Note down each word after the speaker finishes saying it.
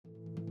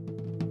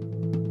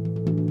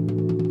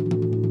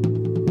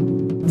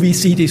we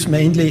see this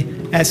mainly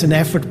as an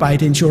effort by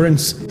the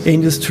insurance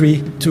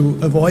industry to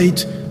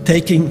avoid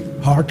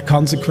taking hard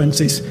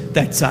consequences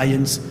that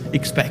science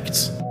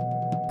expects.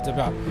 It's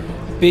about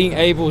being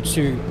able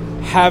to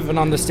have an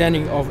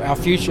understanding of our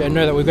future and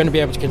know that we're going to be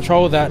able to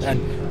control that,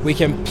 and we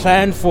can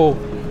plan for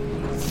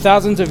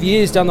thousands of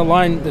years down the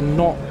line and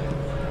not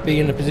be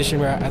in a position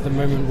where at the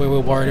moment where we're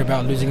worried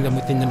about losing them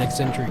within the next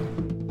century.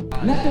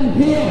 Let them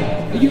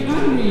hear. Are you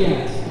angry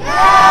yet?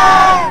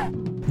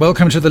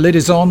 Welcome to The Lid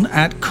Is On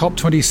at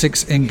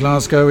COP26 in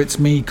Glasgow. It's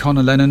me,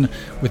 Conor Lennon,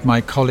 with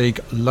my colleague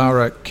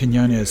Lara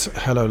Quinones.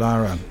 Hello,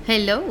 Lara.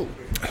 Hello.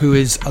 Who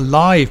is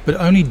alive, but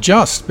only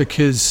just,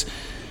 because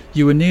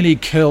you were nearly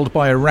killed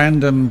by a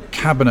random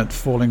cabinet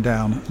falling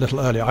down a little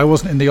earlier. I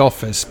wasn't in the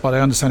office, but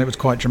I understand it was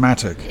quite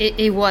dramatic.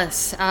 It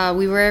was.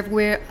 We were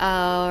with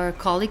our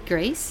colleague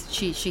Grace.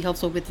 She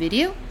helps us with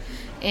video.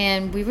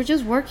 And we were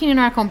just working in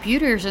our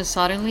computers, and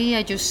suddenly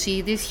I just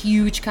see this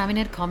huge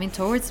cabinet coming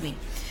towards me.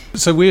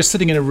 So we're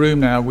sitting in a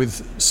room now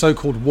with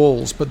so-called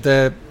walls, but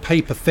they're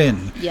paper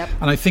thin. Yep.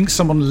 And I think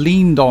someone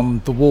leaned on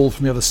the wall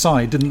from the other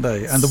side, didn't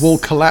they? And the wall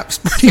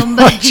collapsed pretty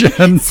much.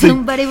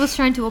 Somebody was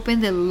trying to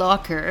open the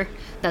locker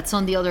that's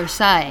on the other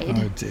side.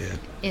 Oh dear.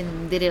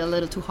 And did it a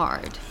little too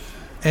hard.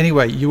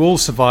 Anyway, you all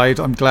survived,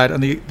 I'm glad.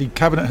 And the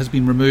cabinet has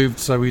been removed,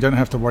 so we don't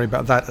have to worry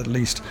about that, at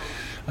least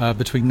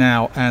between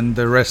now and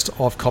the rest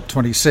of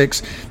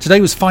COP26.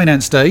 Today was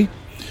Finance Day.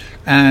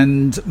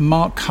 And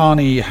Mark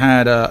Carney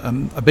had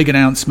a big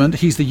announcement.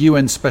 He's the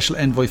UN Special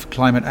Envoy for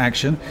Climate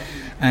Action,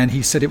 and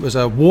he said it was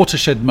a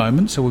watershed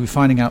moment, so we'll be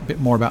finding out a bit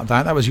more about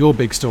that. That was your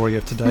big story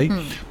of today.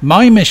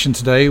 My mission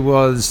today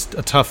was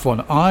a tough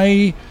one.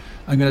 I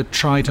am going to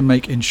try to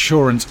make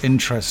insurance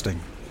interesting.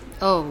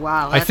 Oh,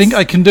 wow. I think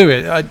I can do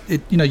it.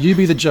 You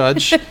be the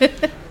judge,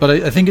 but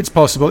I think it's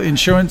possible.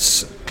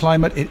 Insurance,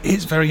 climate, it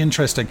is very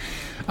interesting.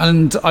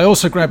 And I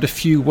also grabbed a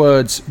few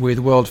words with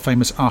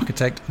world-famous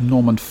architect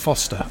Norman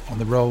Foster on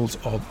the roles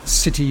of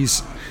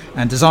cities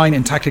and design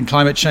in tackling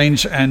climate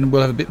change, and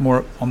we'll have a bit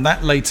more on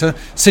that later.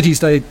 Cities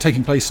Day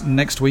taking place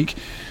next week.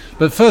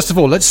 But first of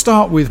all, let's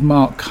start with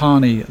Mark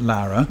Carney,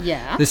 Lara.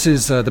 Yeah. This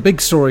is the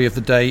big story of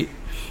the day.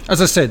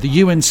 As I said, the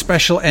UN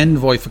Special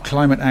Envoy for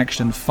Climate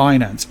Action and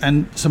Finance,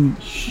 and some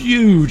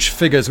huge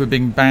figures were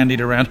being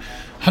bandied around,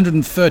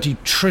 $130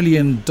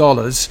 trillion.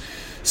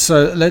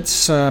 So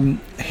let's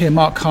hear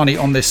Mark Carney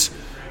on this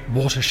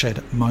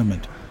watershed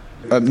moment.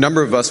 A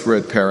number of us were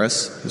at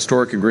Paris,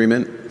 historic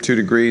agreement, 2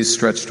 degrees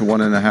stretched to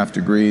 1.5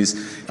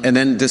 degrees, and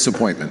then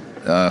disappointment.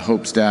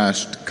 Hopes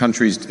dashed,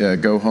 countries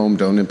go home,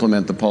 don't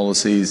implement the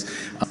policies.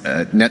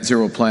 Net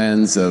zero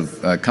plans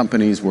of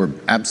companies were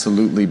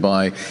absolutely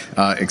by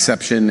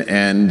exception,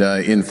 and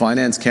in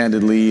finance,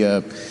 candidly,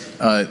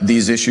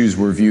 these issues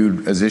were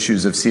viewed as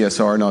issues of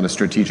CSR, not a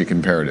strategic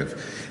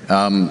imperative.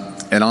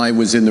 And I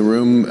was in the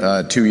room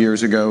 2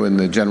 years ago in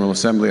the General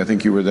Assembly. I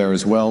think you were there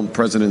as well.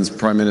 Presidents,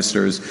 prime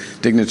ministers,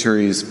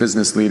 dignitaries,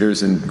 business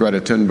leaders, and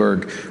Greta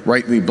Thunberg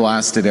rightly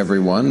blasted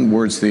everyone.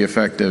 Words to the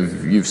effect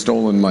of, "You've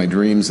stolen my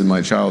dreams and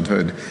my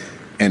childhood."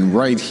 And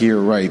right here,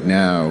 right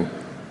now,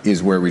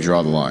 is where we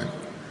draw the line.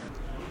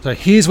 So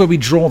here's where we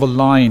draw the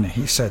line,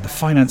 he said. The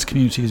finance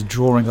community is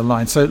drawing the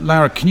line. So,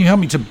 Lara, can you help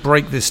me to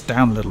break this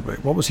down a little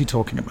bit? What was he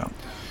talking about?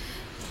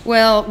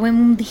 Well,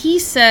 when he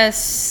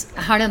says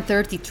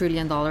 $130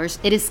 trillion,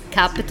 it is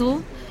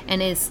capital,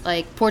 and it's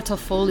like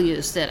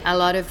portfolios that a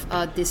lot of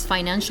these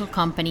financial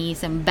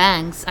companies and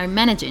banks are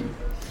managing,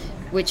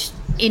 which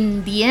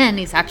in the end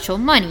is actual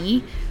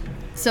money.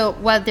 So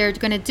what they're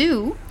going to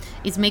do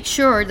is make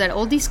sure that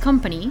all these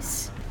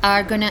companies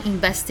are going to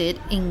invest it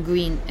in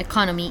green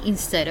economy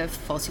instead of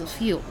fossil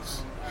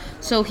fuels.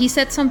 So he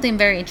said something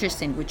very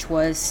interesting, which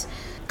was,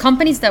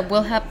 companies that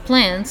will have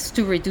plans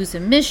to reduce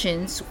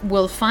emissions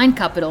will find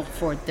capital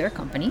for their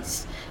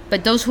companies,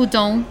 but those who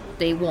don't,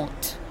 they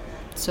won't.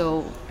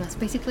 So that's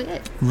basically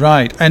it.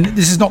 Right, and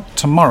this is not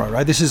tomorrow,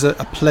 right? This is a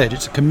pledge,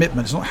 it's a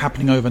commitment, it's not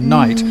happening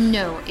overnight.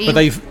 No. But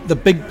the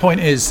big point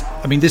is,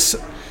 it's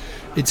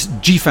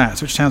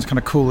GFAS, which sounds kind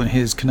of cool in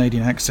his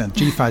Canadian accent.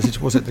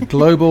 GFAS, was it the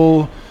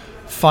Global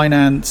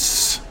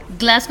Finance...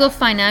 Glasgow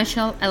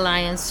Financial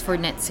Alliance for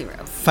Net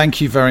Zero.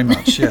 Thank you very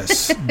much,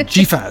 yes.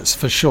 GFAS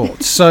for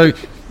short. So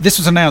this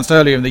was announced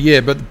earlier in the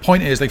year, but the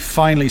point is they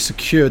finally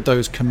secured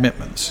those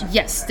commitments.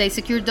 Yes, they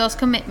secured those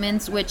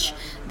commitments, which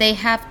they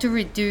have to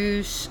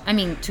reduce,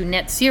 to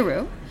net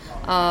zero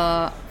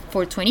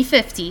for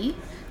 2050,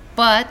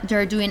 but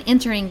they're doing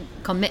interim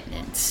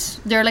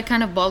commitments. They're like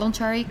kind of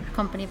voluntary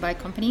company by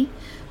company,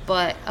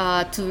 but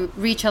to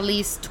reach at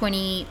least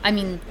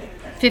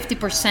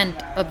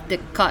 50% of the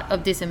cut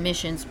of these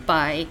emissions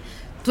by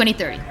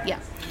 2030, yeah.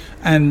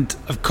 And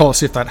of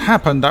course, if that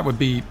happened, that would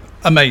be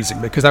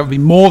amazing, because that would be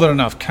more than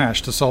enough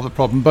cash to solve the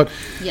problem. But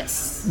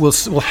yes, we'll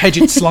hedge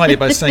it slightly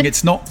by saying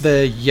it's not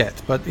there yet,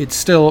 but it's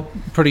still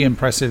pretty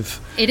impressive.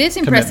 It is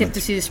impressive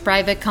to see these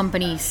private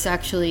companies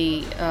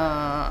actually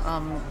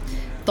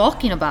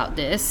talking about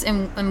this,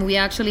 and we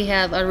actually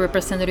have a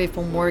representative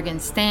from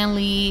Morgan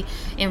Stanley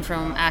and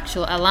from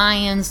Actual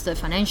Alliance, the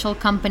financial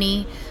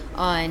company,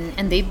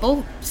 and they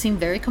both seem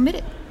very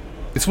committed.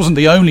 This wasn't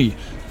the only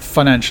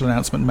financial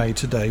announcement made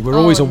today. We're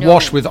always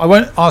awash with... I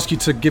won't ask you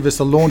to give us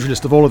a laundry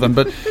list of all of them,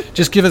 but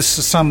just give us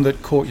some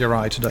that caught your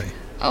eye today.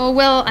 Oh,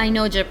 well, I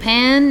know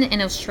Japan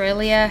and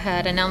Australia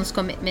had announced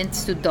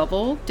commitments to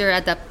double their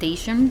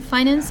adaptation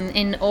finance.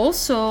 And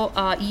also,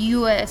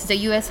 the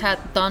US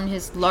had done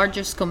his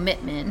largest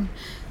commitment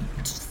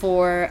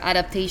for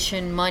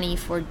adaptation money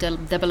for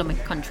developing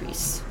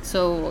countries.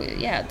 So,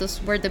 yeah,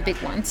 those were the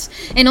big ones.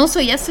 And also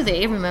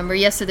yesterday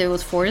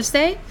was Forest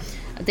Day.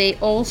 They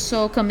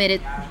also committed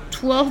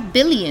 $12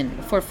 billion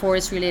for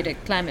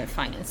forest-related climate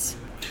finance.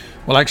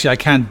 Well, actually, I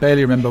can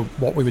barely remember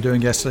what we were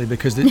doing yesterday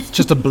because it's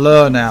just a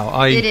blur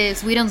now. It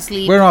is. We don't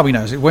sleep. Where are we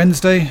now? Is it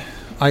Wednesday?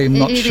 I am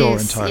not sure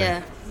is, entirely.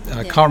 Yeah.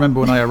 I can't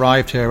remember when I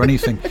arrived here or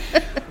anything.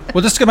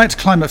 Well, just to go back to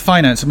climate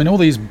finance, I mean, all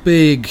these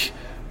big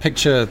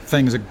picture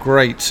things are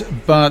great,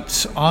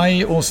 but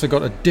I also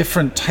got a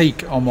different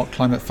take on what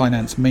climate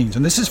finance means.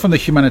 And this is from the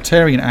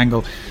humanitarian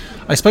angle.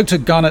 I spoke to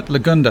Garnet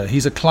Lagunda.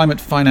 He's a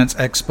climate finance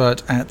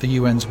expert at the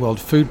UN's World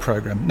Food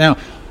Programme. Now,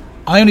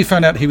 I only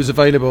found out he was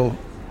available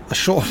a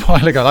short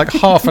while ago, like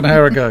half an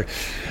hour ago.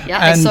 Yeah,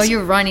 and I saw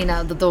you running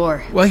out the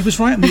door. Well, he was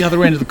right on the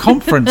other end of the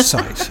conference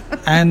site.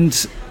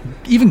 And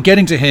even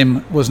getting to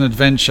him was an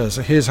adventure.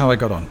 So here's how I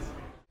got on.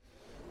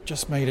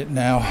 Just made it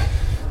now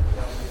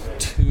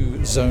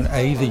to Zone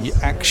A, the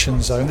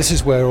action zone. This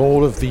is where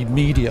all of the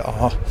media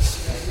are,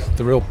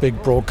 the real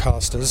big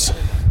broadcasters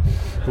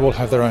who all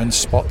have their own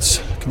spots.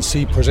 You can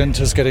see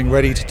presenters getting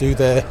ready to do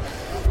their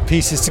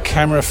pieces to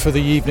camera for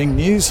the evening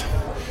news.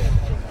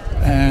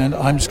 And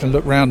I'm just going to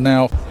look around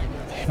now.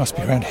 He must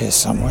be around here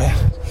somewhere.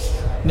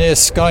 Near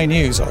Sky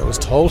News, I was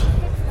told.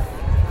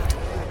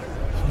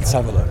 Let's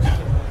have a look.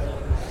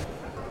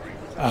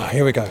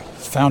 Here we go.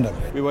 Found him.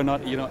 We were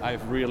not,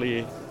 I've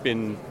really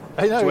been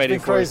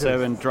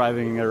 24/7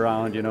 driving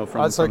around,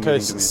 from That's okay.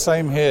 meeting to meeting.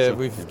 Same here. So,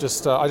 we've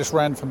just I just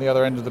ran from the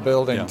other end of the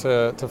building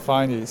to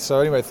find you. So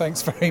anyway,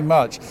 thanks very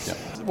much. Yeah.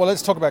 Well,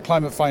 let's talk about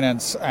climate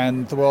finance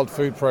and the World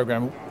Food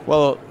Programme.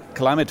 Well,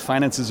 climate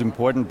finance is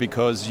important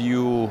because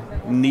you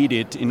need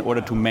it in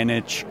order to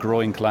manage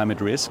growing climate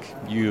risk.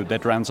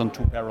 That runs on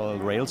two parallel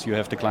rails. You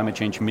have the climate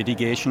change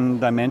mitigation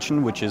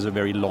dimension, which is a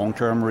very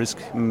long-term risk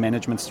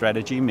management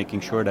strategy,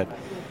 making sure that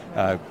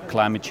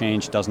climate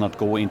change does not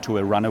go into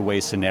a runaway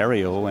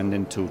scenario and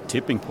into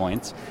tipping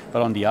points.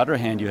 But on the other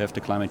hand, you have the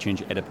climate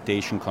change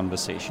adaptation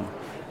conversation.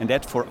 And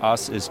that for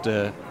us is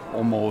the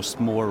almost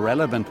more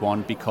relevant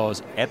one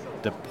because at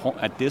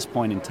this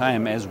point in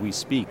time, as we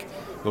speak,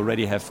 we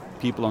already have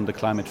people on the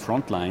climate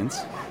front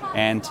lines,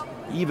 and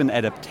even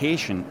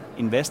adaptation,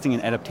 investing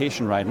in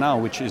adaptation right now,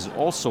 which is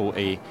also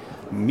a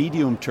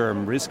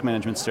medium-term risk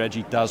management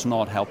strategy, does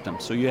not help them.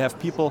 So you have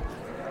people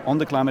on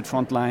the climate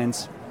front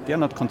lines. They are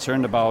not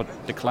concerned about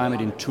the climate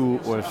in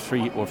 2 or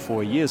 3 or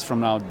 4 years from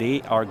now.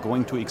 They are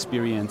going to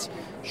experience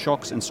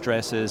shocks and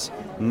stresses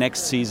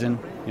next season,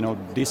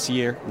 this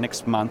year,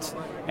 next month.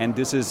 And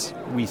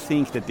we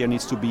think that there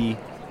needs to be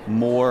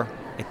more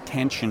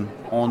attention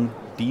on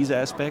these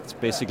aspects,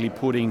 basically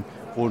putting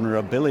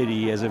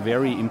vulnerability as a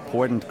very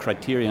important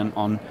criterion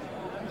on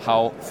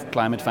how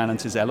climate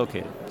finance is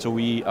allocated. So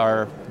we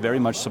are very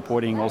much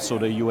supporting also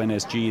the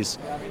UNSG's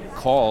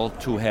call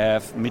to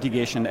have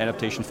mitigation and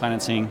adaptation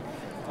financing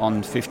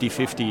on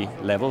 50-50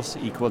 levels,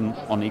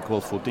 on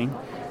equal footing.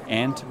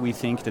 And we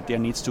think that there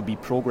needs to be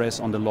progress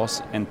on the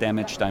loss and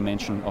damage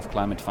dimension of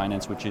climate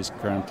finance, which is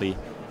currently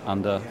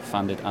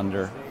underfunded,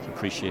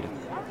 underappreciated.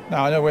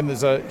 Now, I know when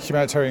there's a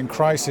humanitarian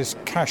crisis,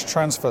 cash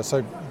transfer,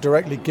 so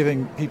directly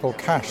giving people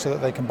cash so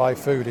that they can buy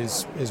food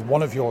is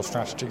one of your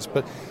strategies.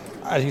 But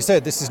as you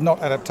said, this is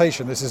not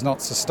adaptation. This is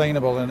not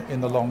sustainable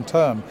in the long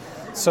term.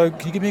 So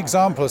can you give me an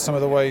example of some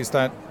of the ways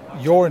that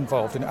you're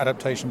involved in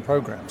adaptation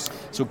programs?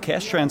 So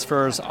cash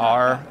transfers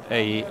are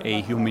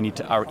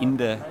are in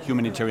the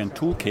humanitarian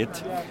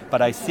toolkit,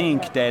 but I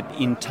think that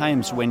in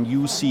times when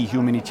you see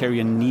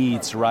humanitarian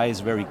needs rise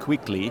very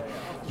quickly,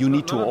 you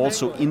need to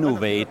also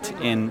innovate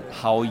in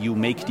how you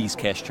make these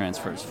cash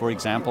transfers. For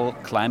example,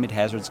 climate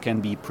hazards can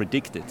be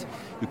predicted.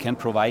 You can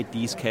provide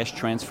these cash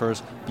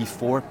transfers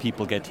before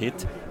people get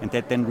hit, and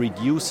that then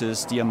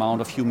reduces the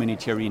amount of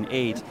humanitarian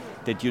aid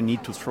that you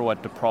need to throw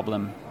at the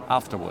problem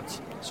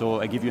afterwards.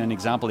 So I give you an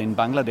example. In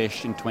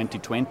Bangladesh in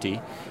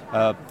 2020,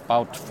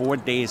 about 4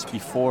 days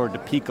before the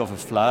peak of a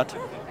flood,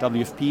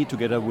 WFP,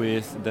 together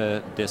with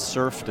the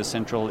CERF, the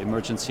Central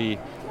Emergency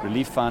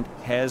Relief Fund,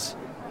 has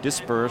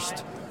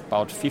dispersed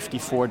about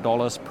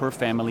 $54 per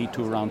family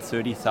to around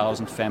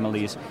 30,000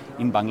 families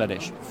in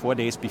Bangladesh, 4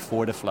 days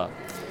before the flood.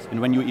 And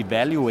when you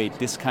evaluate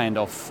this kind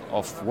of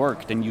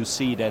work, then you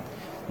see that,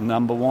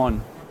 number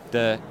one,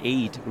 the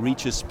aid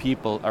reaches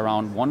people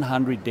around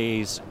 100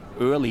 days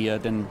earlier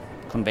than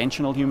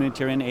conventional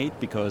humanitarian aid,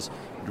 because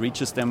it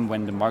reaches them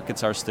when the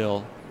markets are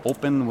still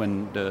open,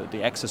 when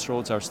the access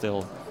roads are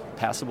still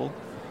passable.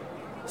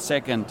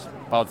 Second,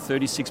 about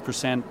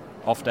 36%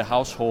 of the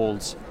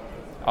households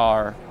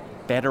are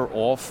better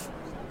off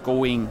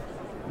going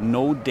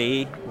no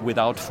day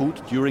without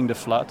food during the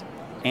flood,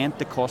 and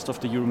the cost of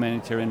the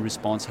humanitarian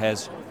response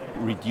has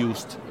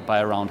reduced by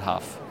around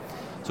half.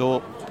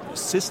 So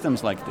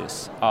systems like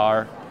this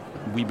are,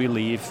 we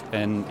believe,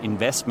 an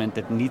investment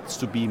that needs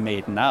to be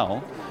made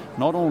now.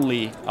 Not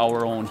only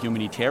our own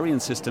humanitarian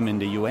system in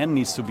the UN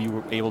needs to be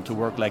able to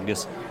work like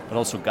this, but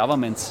also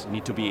governments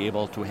need to be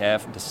able to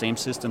have the same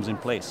systems in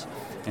place.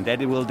 And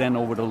that it will then,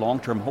 over the long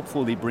term,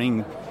 hopefully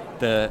bring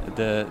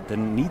the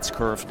needs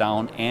curve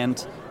down,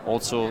 and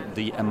also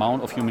the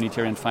amount of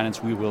humanitarian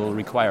finance we will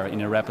require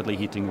in a rapidly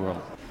heating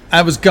world.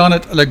 That was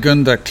Garnet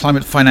Lagunda,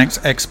 climate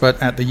finance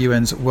expert at the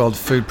UN's World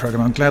Food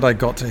Programme. I'm glad I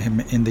got to him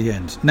in the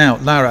end. Now,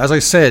 Laura, as I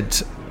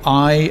said,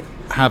 I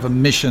have a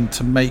mission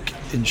to make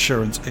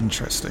insurance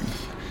interesting.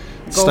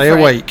 Stay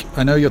awake.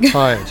 I know you're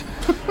tired.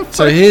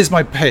 So here's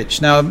my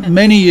pitch. Now,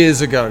 many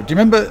years ago, do you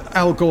remember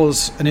Al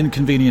Gore's An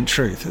Inconvenient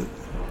Truth?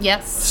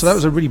 Yes. So that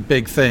was a really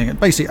big thing.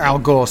 Basically, Al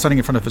Gore standing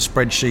in front of a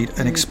spreadsheet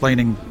and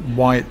explaining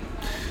why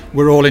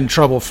we're all in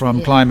trouble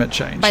from climate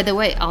change. By the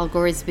way, Al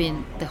Gore has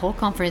been the whole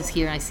conference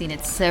here. I've seen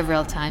it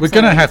several times. We're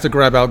going to have to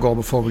grab Al Gore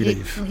before we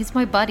leave. He's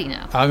my buddy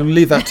now. I'm going to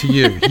leave that to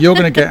you. You're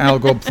going to get Al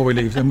Gore before we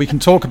leave, and we can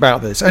talk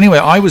about this. Anyway,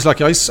 I was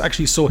lucky. I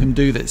actually saw him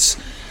do this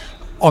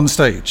on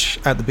stage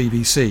at the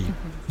BBC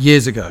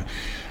years ago.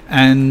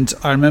 And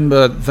I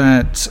remember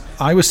that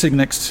I was sitting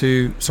next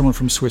to someone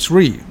from Swiss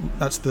Re.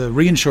 That's the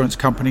reinsurance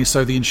company,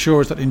 so the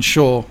insurers that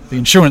insure the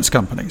insurance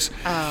companies.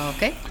 Oh,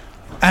 okay.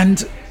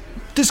 And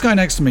this guy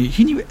next to me,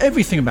 he knew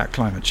everything about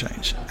climate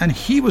change. And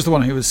he was the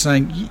one who was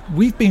saying,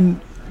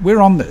 we're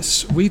on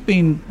this. We've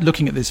been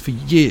looking at this for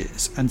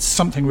years, and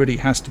something really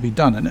has to be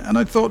done. And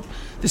I thought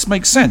this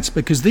makes sense,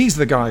 because these are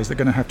the guys that are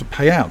going to have to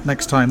pay out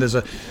next time there's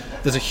a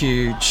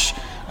huge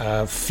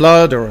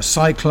flood or a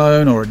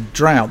cyclone or a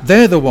drought.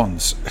 They're the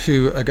ones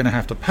who are going to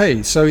have to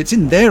pay. So it's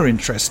in their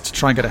interest to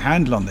try and get a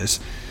handle on this,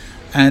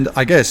 and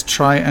I guess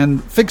try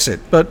and fix it.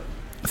 But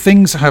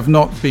things have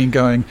not been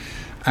going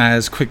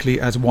as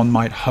quickly as one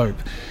might hope.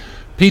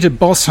 Peter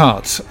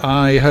Bossart,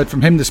 I heard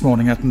from him this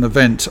morning at an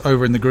event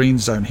over in the Green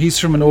Zone. He's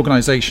from an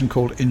organisation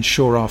called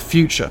Insure Our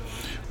Future,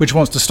 which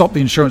wants to stop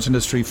the insurance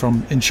industry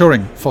from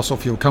insuring fossil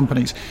fuel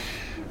companies.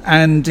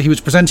 And he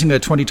was presenting their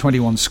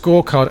 2021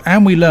 scorecard,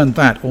 and we learned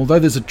that although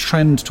there's a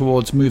trend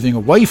towards moving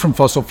away from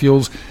fossil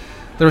fuels,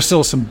 there are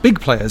still some big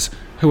players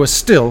who are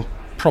still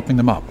propping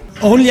them up.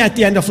 Only at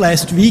the end of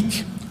last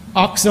week,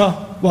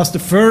 AXA was the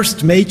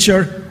first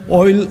major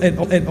oil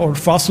or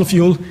fossil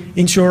fuel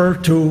insurer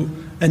to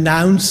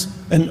announce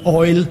an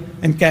oil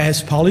and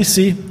gas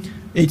policy.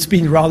 It's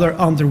been rather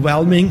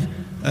underwhelming.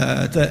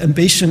 The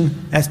ambition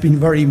has been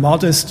very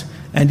modest,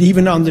 and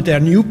even under their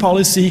new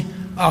policy,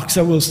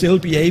 AXA will still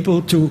be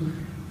able to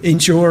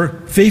insure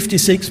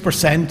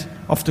 56%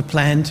 of the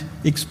planned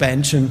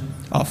expansion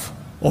of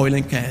oil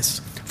and gas.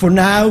 For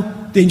now,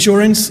 the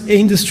insurance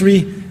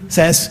industry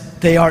says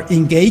they are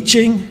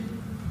engaging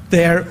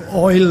their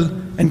oil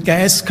and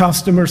gas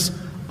customers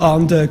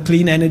on the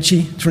clean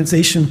energy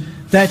transition.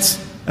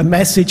 That's a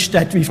message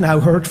that we've now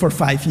heard for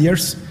 5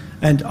 years,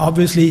 and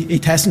obviously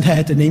it hasn't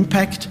had an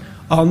impact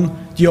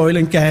on the oil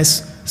and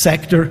gas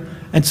sector.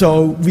 And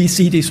so we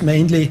see this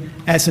mainly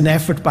as an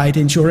effort by the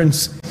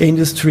insurance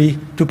industry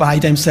to buy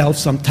themselves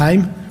some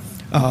time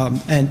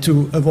and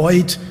to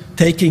avoid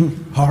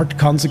taking hard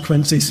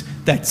consequences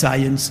that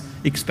science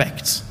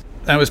expects.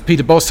 That was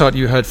Peter Bossart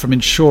you heard from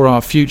Insure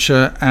Our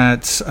Future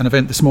at an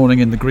event this morning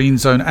in the Green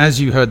Zone. As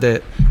you heard,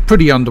 they're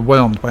pretty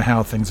underwhelmed by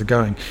how things are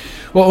going.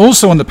 Well,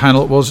 also on the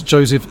panel was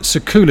Joseph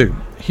Sekulu.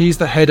 He's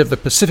the head of the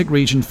Pacific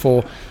region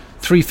for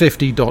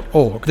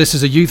 350.org. This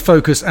is a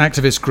youth-focused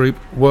activist group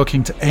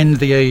working to end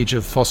the age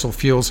of fossil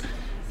fuels.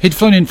 He'd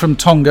flown in from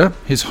Tonga,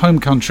 his home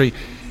country.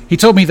 He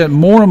told me that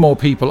more and more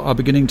people are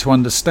beginning to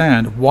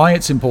understand why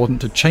it's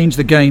important to change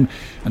the game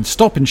and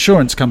stop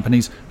insurance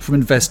companies from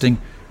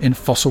investing in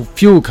fossil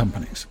fuel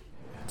companies.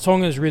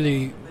 Tonga is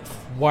really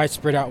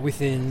widespread out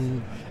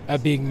within a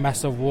big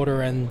mass of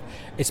water, and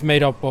it's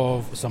made up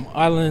of some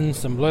islands,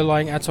 some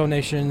low-lying atoll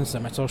nations,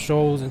 some atoll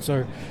shoals, and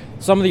so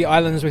some of the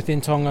islands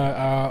within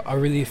Tonga are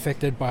really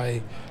affected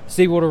by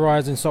seawater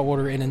rise and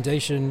saltwater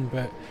inundation.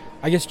 But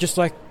I guess just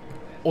like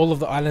all of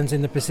the islands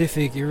in the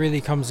Pacific, it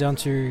really comes down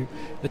to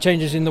the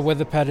changes in the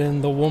weather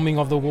pattern, the warming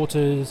of the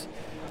waters,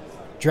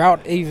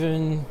 drought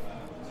even.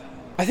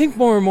 I think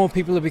more and more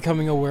people are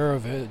becoming aware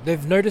of it.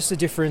 They've noticed the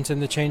difference in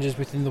the changes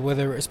within the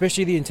weather,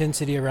 especially the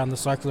intensity around the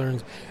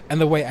cyclones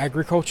and the way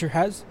agriculture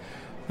has.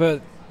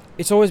 But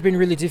it's always been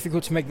really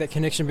difficult to make that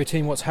connection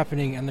between what's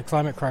happening and the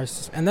climate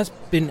crisis. And that's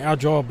been our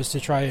job, is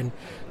to try and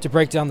to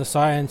break down the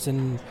science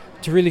and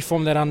to really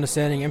form that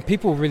understanding. And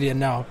people really are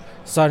now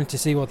starting to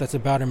see what that's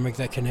about and make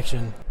that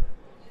connection.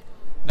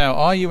 Now,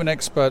 are you an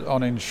expert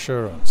on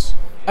insurance?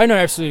 I know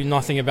absolutely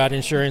nothing about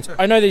insurance.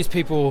 I know these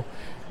people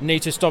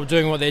need to stop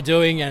doing what they're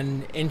doing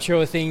and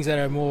insure things that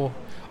are more...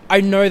 I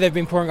know they've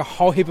been pouring a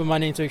whole heap of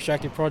money into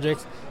extractive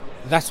projects.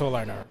 That's all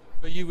I know.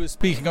 But you were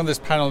speaking on this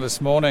panel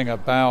this morning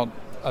about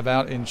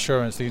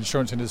insurance, the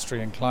insurance industry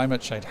and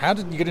climate change. How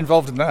did you get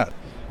involved in that?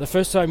 The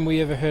first time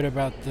we ever heard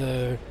about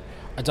the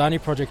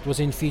Adani project was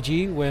in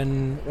Fiji,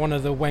 when one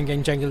of the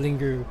Wangan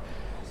Jangalingu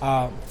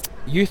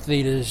youth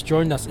leaders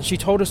joined us, and she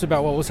told us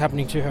about what was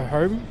happening to her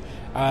home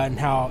and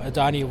how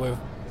Adani were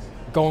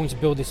going to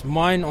build this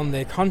mine on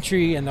their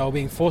country and they were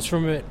being forced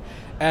from it.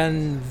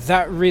 And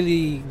that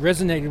really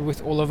resonated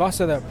with all of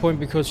us at that point,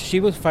 because she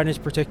was fighting to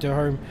protect her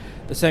home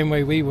the same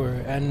way we were.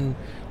 And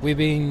we've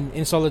been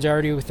in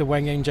solidarity with the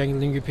Wangan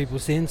Jagalingou people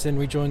since, and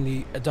we joined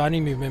the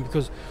Adani movement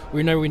because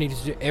we know we needed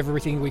to do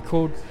everything we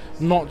could,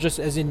 not just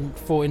as in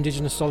for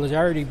Indigenous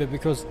solidarity, but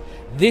because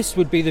this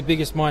would be the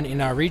biggest mine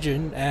in our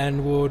region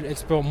and would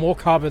expel more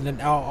carbon than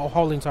our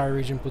whole entire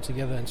region put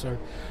together. And so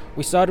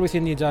we started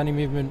within the Adani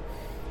movement,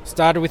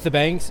 started with the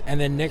banks,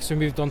 and then next we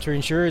moved on to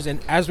insurers.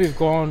 And as we've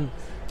gone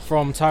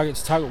from target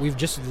to target, we've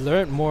just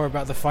learnt more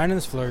about the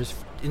finance flows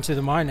into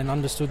the mine and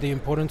understood the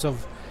importance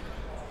of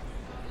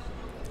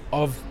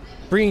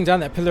bringing down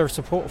that pillar of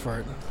support for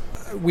it.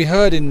 We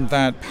heard in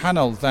that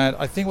panel that,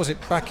 I think, was it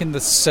back in the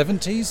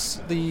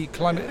 70s,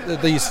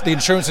 the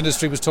insurance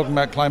industry was talking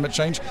about climate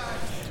change.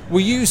 Were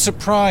you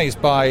surprised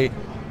by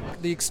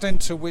the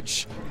extent to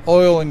which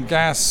oil and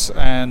gas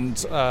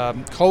and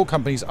coal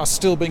companies are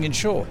still being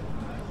insured?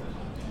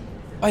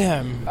 I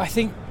am. I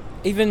think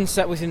even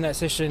sat within that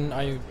session,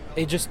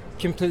 it just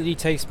completely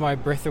takes my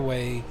breath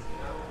away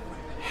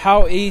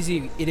how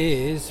easy it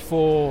is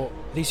for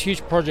these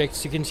huge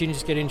projects to continue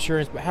to get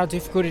insurance, but how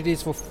difficult it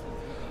is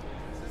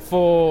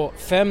for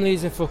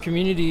families and for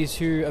communities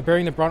who are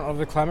bearing the brunt of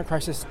the climate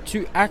crisis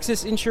to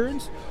access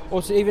insurance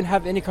or to even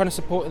have any kind of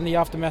support in the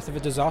aftermath of a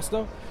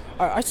disaster.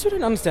 I still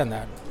don't understand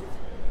that.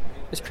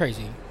 It's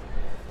crazy.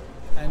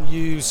 And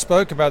you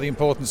spoke about the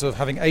importance of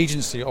having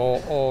agency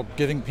or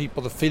giving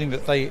people the feeling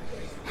that they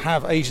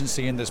have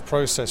agency in this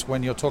process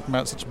when you're talking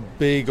about such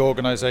big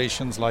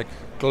organizations like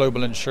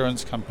global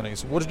insurance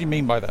companies. What did you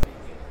mean by that?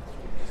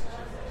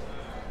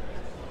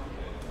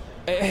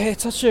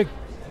 It's such a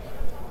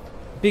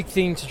big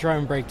thing to try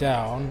and break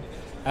down,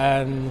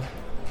 and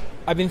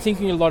I've been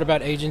thinking a lot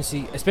about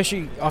agency,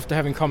 especially after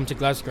having come to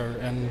Glasgow.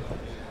 And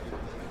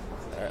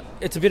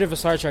it's a bit of a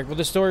sidetrack, but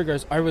the story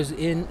goes, I was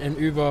in an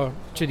Uber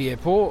to the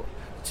airport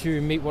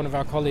to meet one of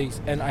our colleagues,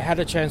 and I had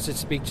a chance to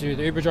speak to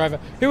the Uber driver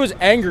who was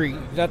angry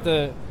that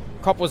the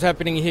COP was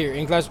happening here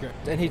in Glasgow.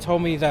 And he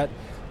told me that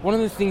one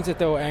of the things that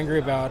they were angry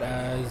about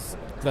as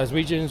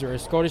Glaswegians or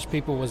as Scottish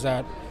people was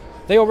that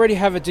they already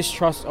have a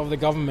distrust of the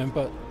government,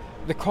 but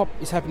the COP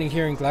is happening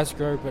here in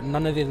Glasgow, but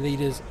none of their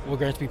leaders were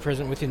going to be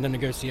present within the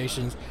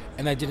negotiations,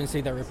 and they didn't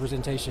see that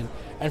representation.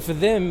 And for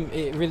them,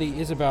 it really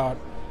is about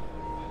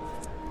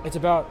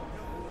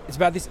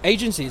this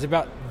agency. It's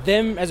about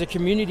them as a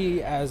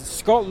community, as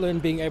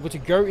Scotland, being able to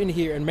go in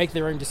here and make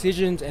their own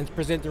decisions and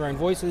present their own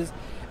voices.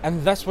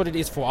 And that's what it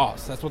is for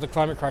us. That's what the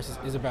climate crisis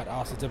is about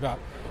us. It's about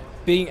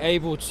being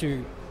able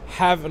to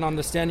have an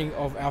understanding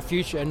of our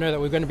future and know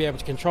that we're going to be able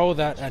to control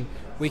that, and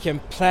we can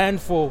plan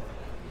for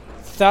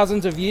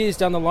thousands of years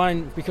down the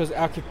line, because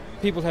our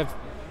people have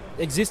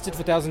existed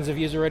for thousands of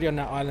years already on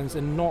our islands,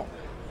 and not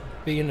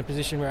be in a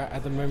position where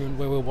at the moment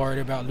where we're worried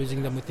about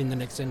losing them within the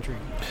next century.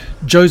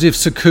 Joseph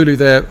Sakulu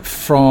there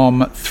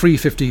from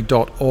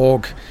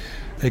 350.org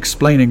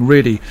explaining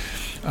really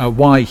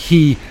why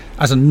he,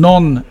 as a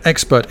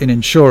non-expert in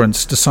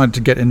insurance, decided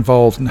to get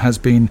involved and has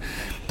been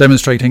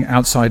demonstrating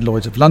outside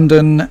Lloyd's of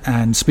London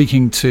and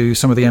speaking to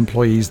some of the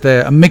employees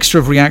there. A mixture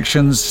of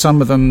reactions,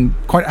 some of them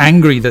quite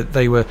angry that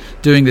they were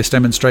doing this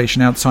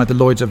demonstration outside the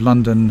Lloyd's of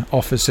London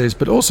offices,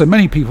 but also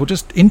many people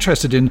just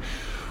interested in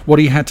what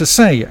he had to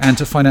say and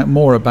to find out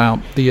more about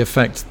the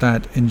effect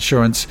that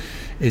insurance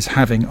is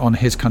having on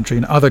his country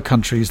and other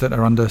countries that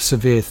are under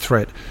severe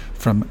threat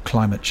from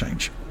climate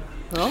change.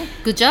 Well,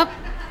 good job.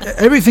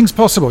 Everything's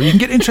possible. You can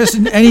get interested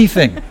in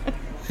anything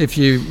if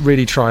you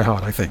really try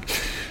hard, I think.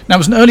 Now, it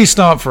was an early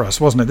start for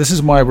us, wasn't it? This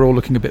is why we're all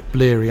looking a bit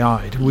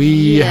bleary-eyed.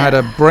 We had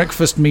a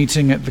breakfast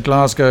meeting at the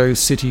Glasgow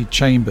City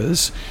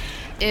Chambers.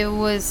 It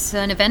was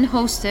an event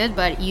hosted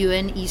by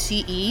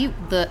UNECE,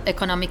 the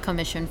Economic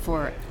Commission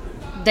for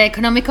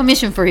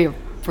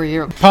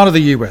Europe. Part of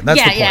the UN, that's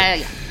the point.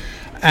 Yeah.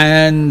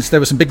 And there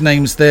were some big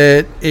names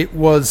there. It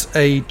was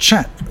a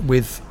chat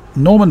with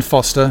Norman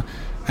Foster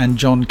and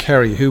John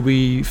Kerry, who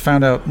we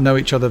found out know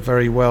each other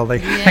very well. They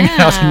hang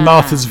out in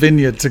Martha's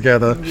Vineyard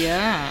together.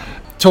 Yeah.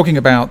 Talking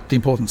about the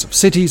importance of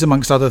cities,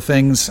 amongst other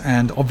things,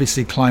 and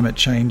obviously climate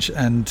change.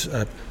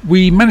 And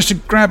we managed to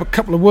grab a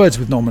couple of words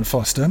with Norman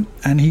Foster,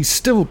 and he's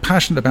still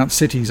passionate about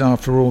cities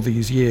after all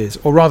these years.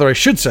 Or rather, I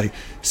should say,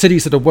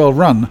 cities that are well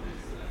run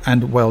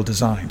and well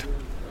designed.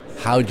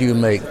 How do you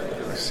make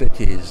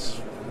cities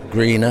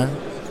greener,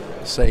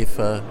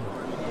 safer,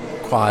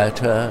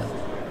 quieter?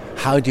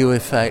 How do you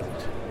effect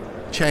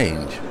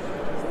change,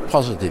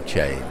 positive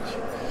change?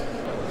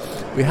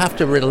 We have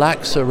to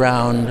relax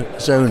around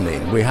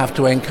zoning. We have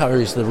to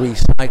encourage the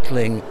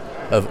recycling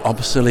of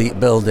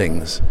obsolete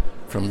buildings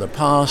from the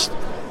past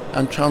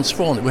and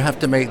transform it. We have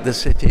to make the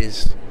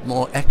cities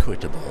more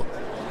equitable.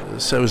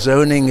 So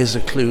zoning is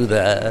a clue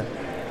there,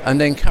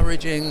 and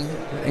encouraging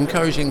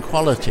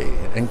quality,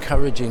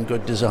 encouraging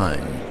good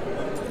design.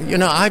 You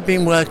know, I've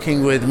been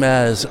working with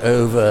mayors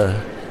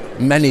over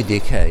many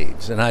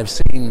decades, and I've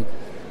seen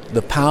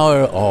the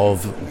power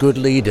of good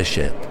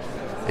leadership.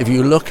 If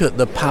you look at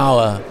the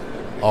power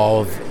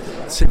of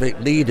civic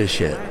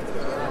leadership,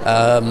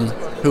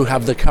 who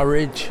have the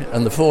courage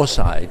and the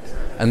foresight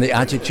and the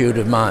attitude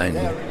of mind.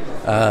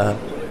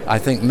 I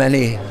think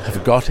many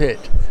have got it,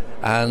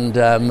 and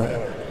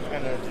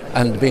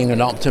being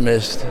an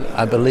optimist,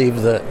 I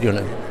believe that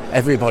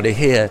everybody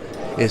here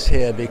is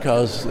here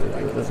because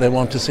they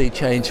want to see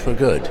change for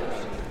good.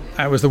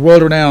 That was the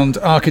world-renowned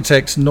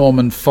architect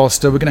Norman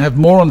Foster. We're going to have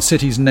more on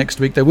cities next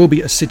week. There will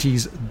be a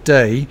Cities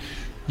Day.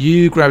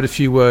 You grabbed a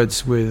few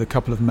words with a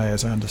couple of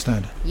mayors, I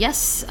understand.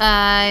 Yes,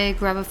 I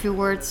grabbed a few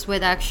words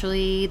with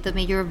actually the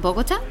mayor of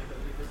Bogota,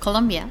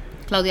 Colombia,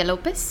 Claudia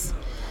Lopez.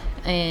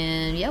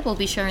 And yeah, we'll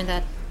be sharing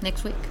that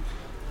next week.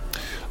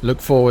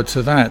 Look forward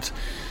to that.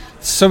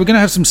 So we're going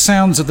to have some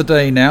sounds of the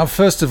day now.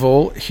 First of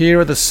all, here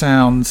are the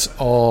sounds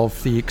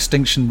of the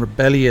Extinction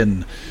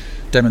Rebellion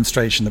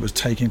demonstration that was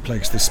taking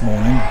place this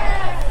morning.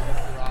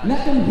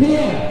 Let them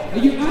hear. Are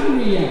you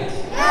angry yet?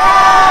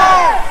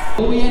 Yeah!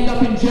 Or we end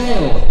up in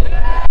jail.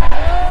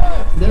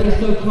 There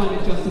is no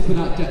climate justice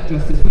without debt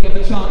justice. We have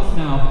a chance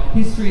now.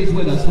 History is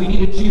with us. We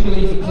need a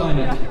jubilee for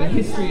climate, but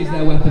history is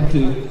their weapon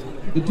too.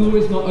 The door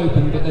is not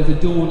open, but there's a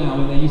door now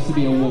when there used to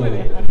be a wall.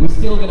 We're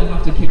still going to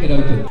have to kick it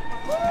open.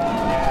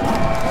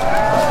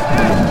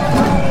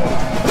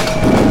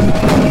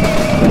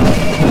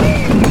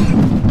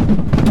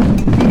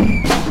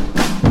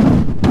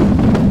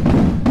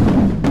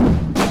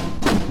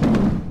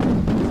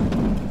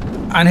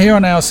 And here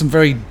are now some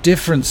very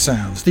different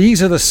sounds.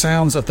 These are the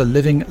sounds of the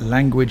Living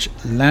Language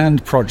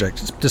Land Project.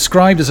 It's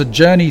described as a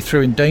journey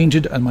through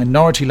endangered and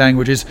minority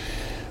languages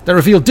that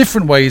reveal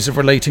different ways of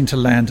relating to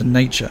land and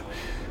nature.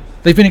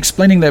 They've been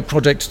explaining their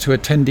project to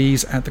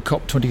attendees at the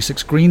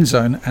COP26 Green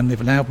Zone, and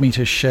they've allowed me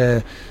to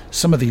share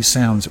some of these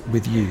sounds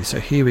with you. So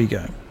here we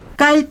go.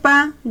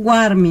 Kalpa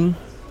Guarmi.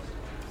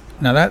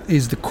 Now that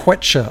is the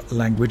Quechua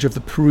language of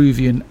the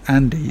Peruvian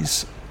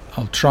Andes.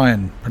 I'll try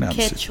and pronounce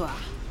Quechua. it.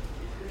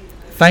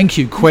 Thank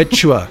you,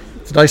 Quechua.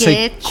 Did I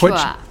say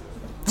Quechua?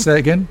 Say it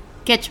again.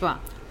 Quechua.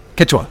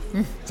 Quechua.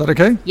 Is that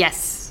okay?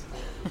 Yes.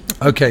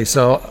 Okay,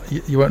 so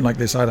you won't like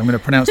this either. I'm going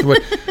to pronounce the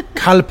word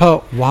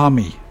Kalpa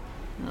Wami.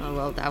 Oh,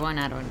 well, that one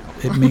I don't know.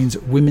 It means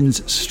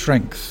women's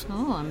strength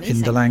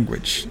in the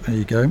language. There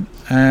you go.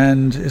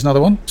 And here's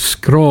another one.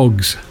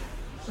 Scrogs.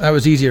 That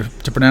was easier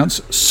to pronounce.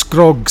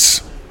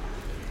 Scrogs.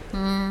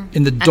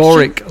 In the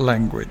Doric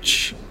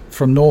language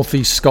from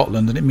northeast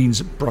Scotland, and it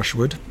means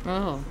brushwood.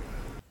 Oh.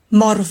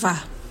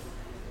 Morva.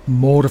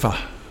 Morva.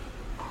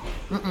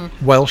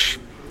 Welsh.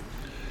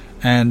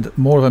 And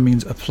Morva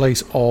means a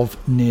place of,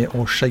 near,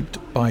 or shaped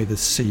by the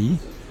sea.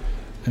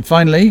 And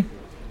finally,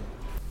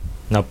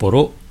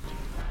 Naporo.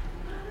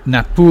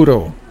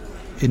 Napuro,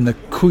 in the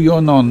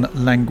Cuyonon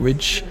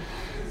language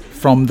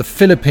from the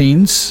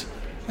Philippines,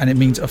 and it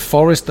means a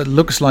forest that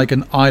looks like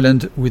an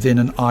island within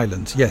an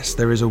island. Yes,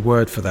 there is a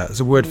word for that.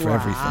 There's a word for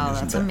everything, isn't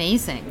That's there?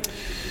 amazing.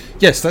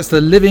 Yes, that's the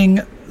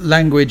Living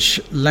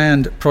Language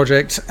Land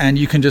Project, and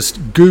you can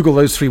just Google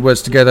those three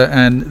words together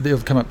and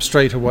they'll come up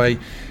straight away,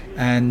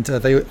 and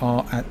they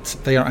are at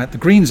the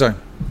Green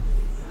Zone.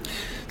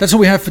 That's all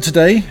we have for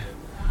today.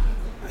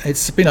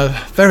 It's been a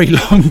very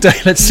long day.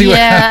 Let's see what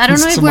happens I don't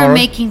know if tomorrow. we're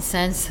making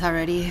sense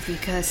already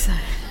because...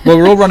 Well,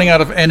 we're all running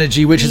out of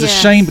energy, which is a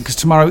shame because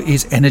tomorrow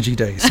is Energy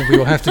Day, so we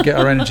will have to get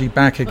our energy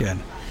back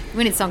again.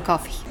 We need some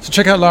coffee. So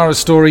check out Lara's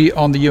story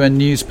on the UN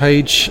News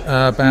page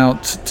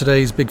about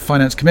today's big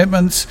finance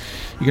commitments.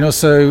 You can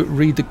also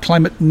read the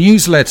climate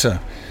newsletter,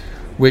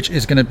 which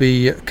is going to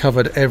be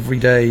covered every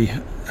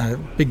day.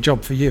 Big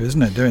job for you,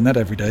 isn't it, doing that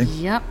every day?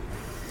 Yep.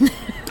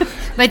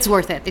 But it's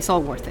worth it. It's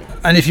all worth it.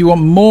 And if you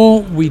want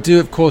more, we do,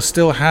 of course,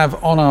 still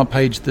have on our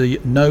page the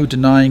No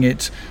Denying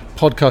It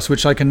podcast,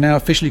 which I can now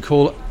officially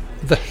call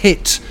the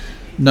hit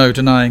No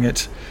Denying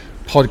It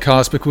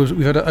podcast, because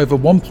we've had over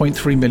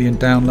 1.3 million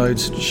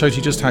downloads. It shows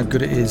you just how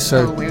good it is.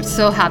 So we're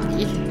so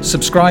happy.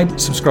 subscribe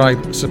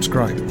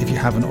if you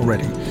haven't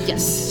already.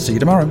 Yes. See you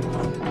tomorrow.